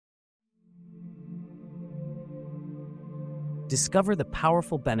Discover the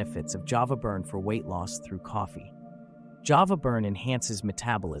powerful benefits of Java Burn for weight loss through coffee. Java Burn enhances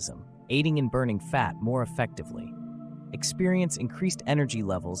metabolism, aiding in burning fat more effectively. Experience increased energy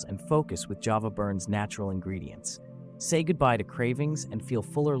levels and focus with Java Burn's natural ingredients. Say goodbye to cravings and feel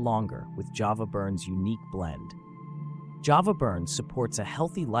fuller longer with Java Burn's unique blend. Java Burn supports a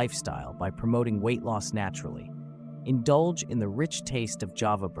healthy lifestyle by promoting weight loss naturally. Indulge in the rich taste of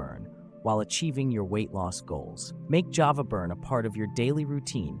Java Burn while achieving your weight loss goals. Make Java Burn a part of your daily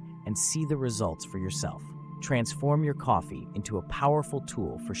routine and see the results for yourself. Transform your coffee into a powerful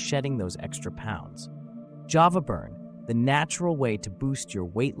tool for shedding those extra pounds. Java Burn, the natural way to boost your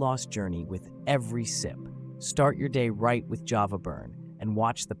weight loss journey with every sip. Start your day right with Java Burn and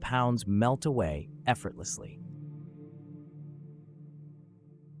watch the pounds melt away effortlessly.